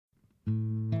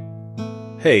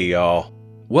Hey y'all,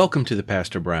 welcome to the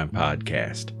Pastor Brian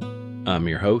Podcast. I'm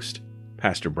your host,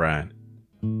 Pastor Brian.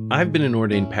 I've been an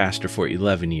ordained pastor for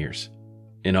 11 years.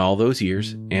 In all those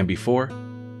years, and before,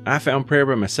 I found prayer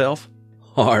by myself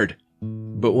hard.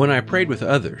 But when I prayed with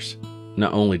others,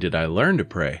 not only did I learn to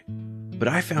pray, but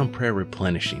I found prayer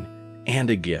replenishing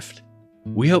and a gift.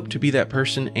 We hope to be that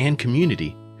person and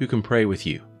community who can pray with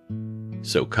you.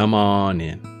 So come on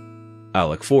in. I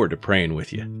look forward to praying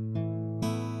with you.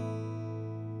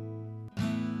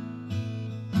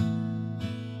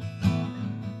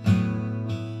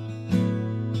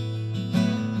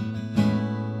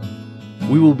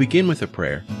 We will begin with a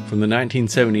prayer from the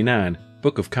 1979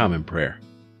 Book of Common Prayer.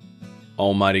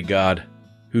 Almighty God,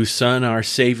 whose Son, our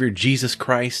Savior, Jesus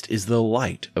Christ, is the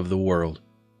light of the world,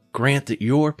 grant that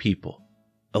your people,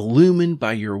 illumined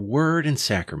by your word and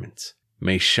sacraments,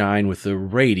 may shine with the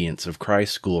radiance of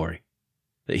Christ's glory,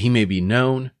 that he may be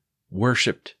known,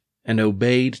 worshipped, and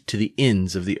obeyed to the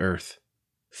ends of the earth.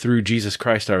 Through Jesus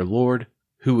Christ our Lord,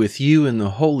 who with you and the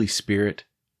Holy Spirit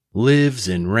lives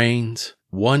and reigns,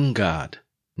 one God,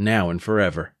 now and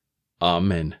forever.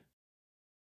 Amen.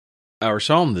 Our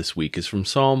psalm this week is from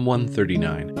Psalm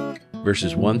 139,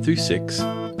 verses 1 through 6,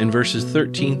 and verses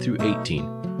 13 through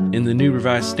 18, in the New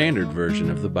Revised Standard Version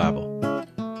of the Bible.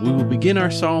 We will begin our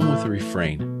psalm with a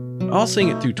refrain. I'll sing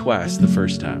it through twice the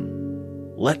first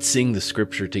time. Let's sing the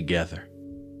scripture together.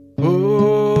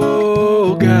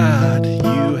 Oh God,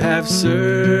 you have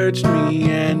searched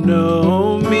me and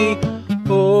known me.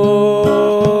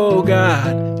 Oh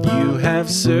God, you have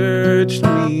searched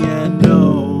me and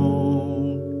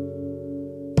known.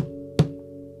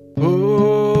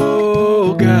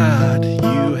 Oh God,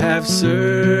 you have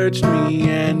searched me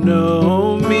and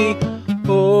known me.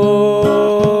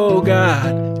 Oh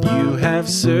God, you have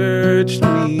searched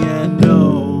me and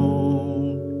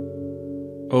known.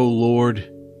 O Lord,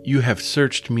 you have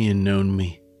searched me and known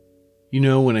me. You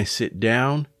know when I sit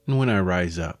down and when I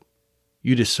rise up.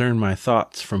 You discern my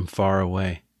thoughts from far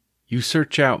away. You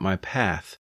search out my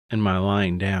path and my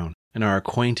lying down, and are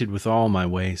acquainted with all my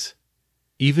ways.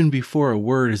 Even before a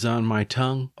word is on my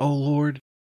tongue, O Lord,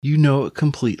 you know it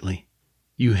completely.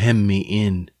 You hem me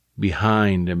in,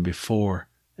 behind and before,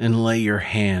 and lay your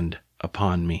hand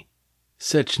upon me.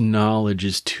 Such knowledge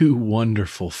is too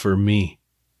wonderful for me.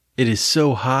 It is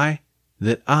so high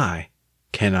that I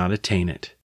cannot attain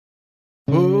it.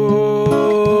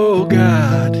 Oh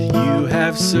God, you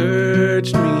have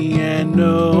searched me and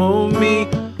known me.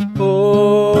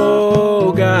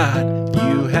 Oh God,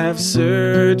 you have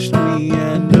searched me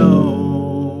and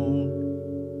known.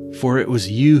 For it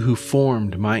was you who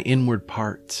formed my inward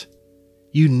parts.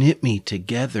 You knit me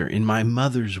together in my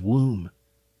mother's womb.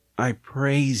 I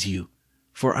praise you,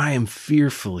 for I am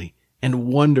fearfully and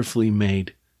wonderfully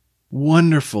made.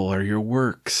 Wonderful are your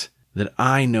works that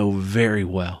I know very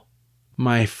well.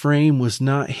 My frame was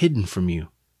not hidden from you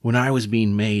when I was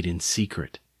being made in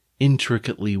secret,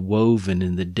 intricately woven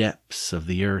in the depths of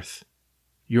the earth.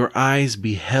 Your eyes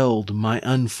beheld my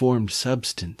unformed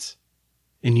substance.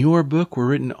 In your book were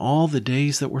written all the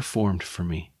days that were formed for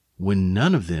me, when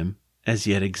none of them as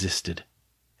yet existed.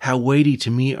 How weighty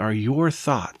to me are your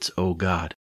thoughts, O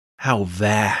God! How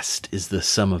vast is the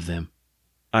sum of them!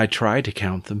 I try to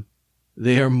count them.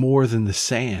 They are more than the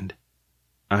sand.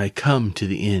 I come to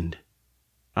the end.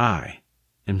 I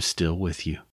am still with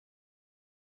you.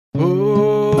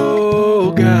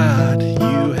 Oh God,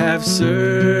 you have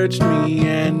searched me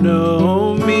and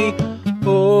known me.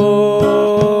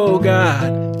 Oh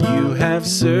God, you have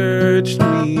searched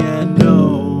me and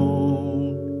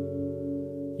known.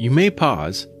 You may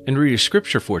pause and read a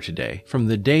scripture for today from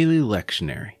the Daily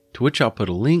Lectionary, to which I'll put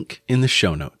a link in the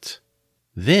show notes.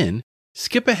 Then,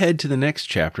 skip ahead to the next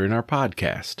chapter in our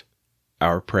podcast,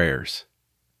 Our Prayers.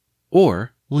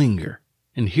 Or linger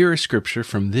and hear a scripture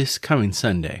from this coming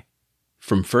Sunday,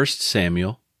 from 1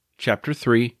 Samuel chapter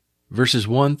 3, verses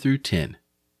 1 through 10,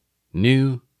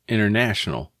 New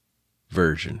International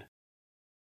Version.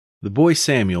 The boy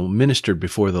Samuel ministered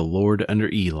before the Lord under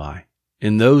Eli.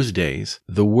 In those days,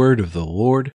 the word of the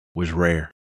Lord was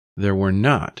rare. There were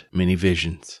not many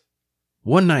visions.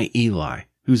 One night Eli,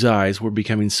 whose eyes were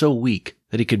becoming so weak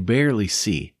that he could barely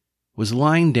see, was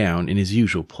lying down in his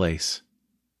usual place.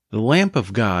 The lamp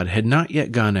of God had not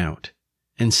yet gone out,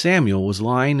 and Samuel was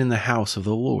lying in the house of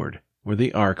the Lord, where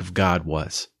the ark of God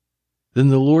was. Then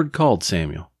the Lord called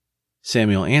Samuel.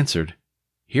 Samuel answered,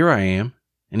 "Here I am."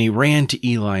 And he ran to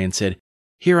Eli and said,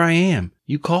 "Here I am.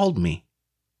 You called me."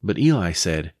 But Eli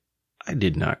said, "I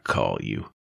did not call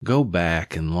you. Go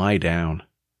back and lie down."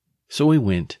 So he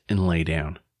went and lay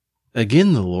down.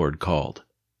 Again the Lord called,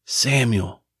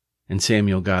 "Samuel." And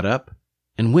Samuel got up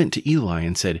and went to Eli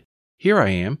and said, "Here I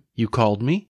am, you called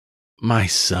me?" "My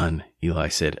son," Eli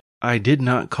said, "I did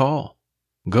not call.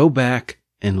 Go back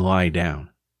and lie down."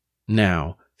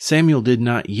 Now Samuel did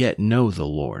not yet know the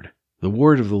Lord. The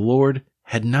word of the Lord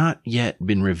had not yet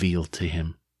been revealed to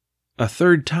him. A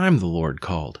third time the Lord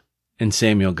called, and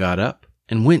Samuel got up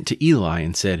and went to Eli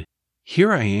and said,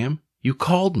 "Here I am, you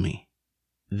called me."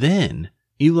 Then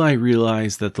Eli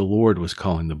realized that the Lord was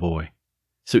calling the boy.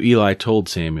 So Eli told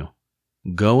Samuel,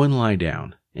 "Go and lie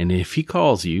down, and if he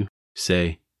calls you,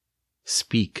 say,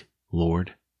 'Speak,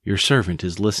 Lord, your servant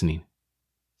is listening.'"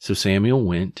 So Samuel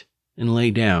went and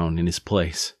lay down in his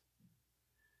place.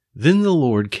 Then the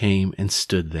Lord came and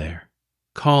stood there,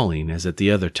 calling as at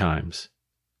the other times,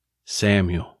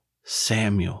 "Samuel,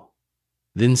 Samuel."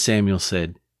 Then Samuel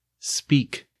said,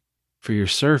 "Speak, for your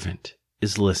servant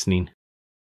is listening."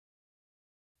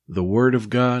 The word of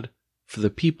God for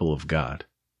the people of God.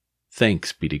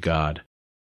 Thanks be to God.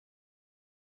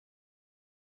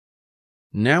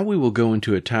 Now we will go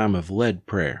into a time of led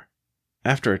prayer.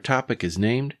 After a topic is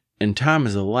named and time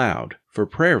is allowed for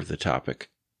prayer of the topic,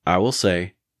 I will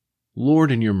say, "Lord,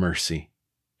 in your mercy,"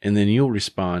 and then you'll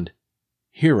respond,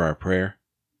 "Hear our prayer."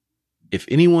 If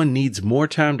anyone needs more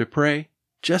time to pray,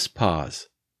 just pause.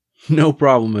 No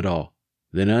problem at all.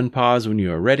 Then unpause when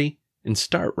you are ready and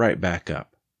start right back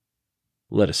up.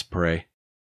 Let us pray.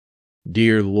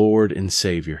 Dear Lord and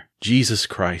Savior, Jesus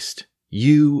Christ,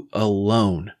 you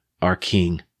alone are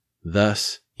King.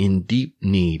 Thus, in deep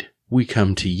need, we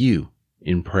come to you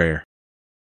in prayer,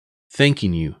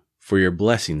 thanking you for your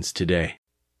blessings today.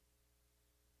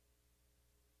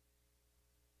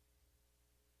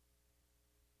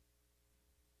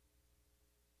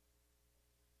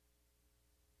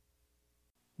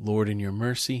 Lord, in your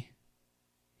mercy,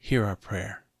 hear our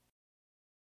prayer.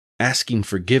 Asking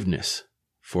forgiveness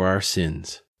for our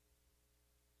sins.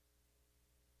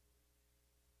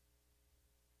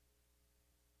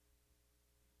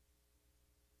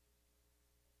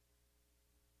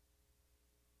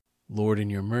 Lord, in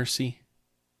your mercy,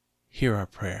 hear our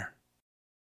prayer.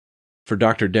 For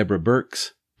Dr. Deborah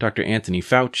Birx, Dr. Anthony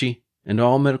Fauci, and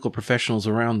all medical professionals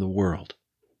around the world,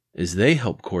 as they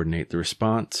help coordinate the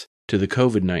response to the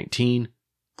COVID-19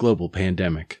 global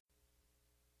pandemic.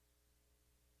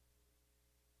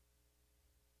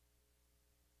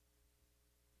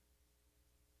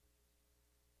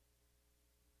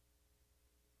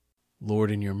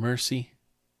 Lord, in your mercy,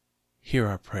 hear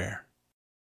our prayer.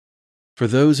 For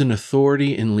those in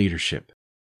authority and leadership,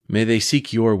 may they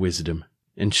seek your wisdom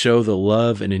and show the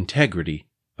love and integrity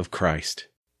of Christ.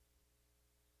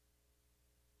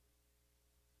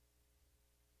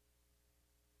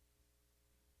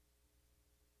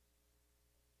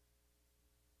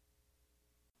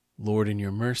 Lord, in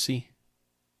your mercy,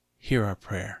 hear our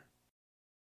prayer.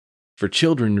 For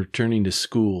children returning to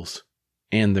schools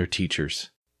and their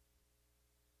teachers.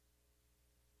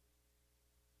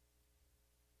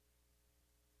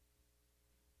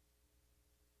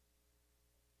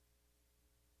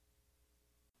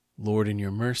 Lord, in your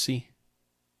mercy,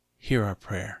 hear our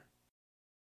prayer.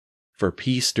 For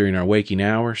peace during our waking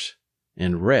hours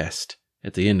and rest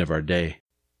at the end of our day.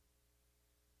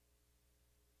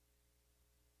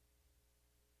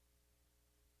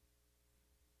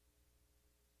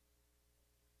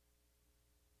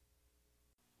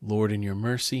 Lord, in your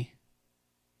mercy,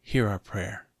 hear our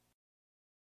prayer.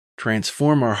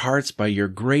 Transform our hearts by your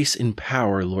grace and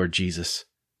power, Lord Jesus,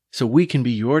 so we can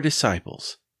be your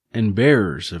disciples and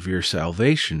bearers of your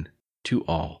salvation to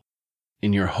all.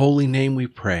 In your holy name we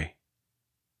pray.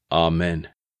 Amen.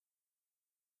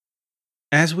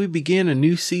 As we begin a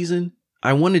new season,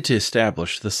 I wanted to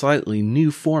establish the slightly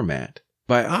new format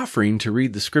by offering to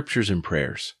read the scriptures and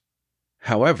prayers.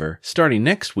 However, starting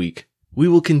next week, we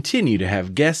will continue to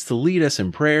have guests to lead us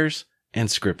in prayers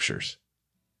and scriptures.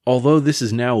 Although this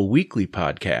is now a weekly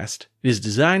podcast, it is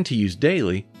designed to use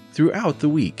daily throughout the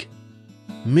week.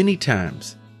 Many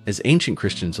times, as ancient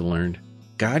Christians have learned,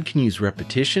 God can use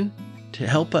repetition to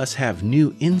help us have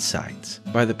new insights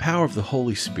by the power of the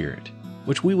Holy Spirit,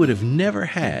 which we would have never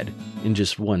had in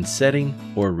just one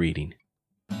setting or reading.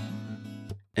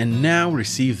 And now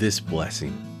receive this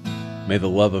blessing. May the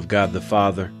love of God the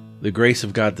Father, the grace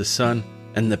of God the Son,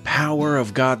 and the power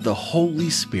of God the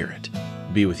Holy Spirit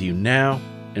be with you now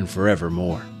and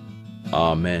forevermore.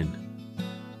 Amen.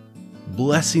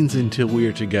 Blessings until we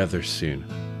are together soon.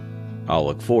 I'll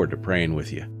look forward to praying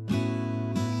with you.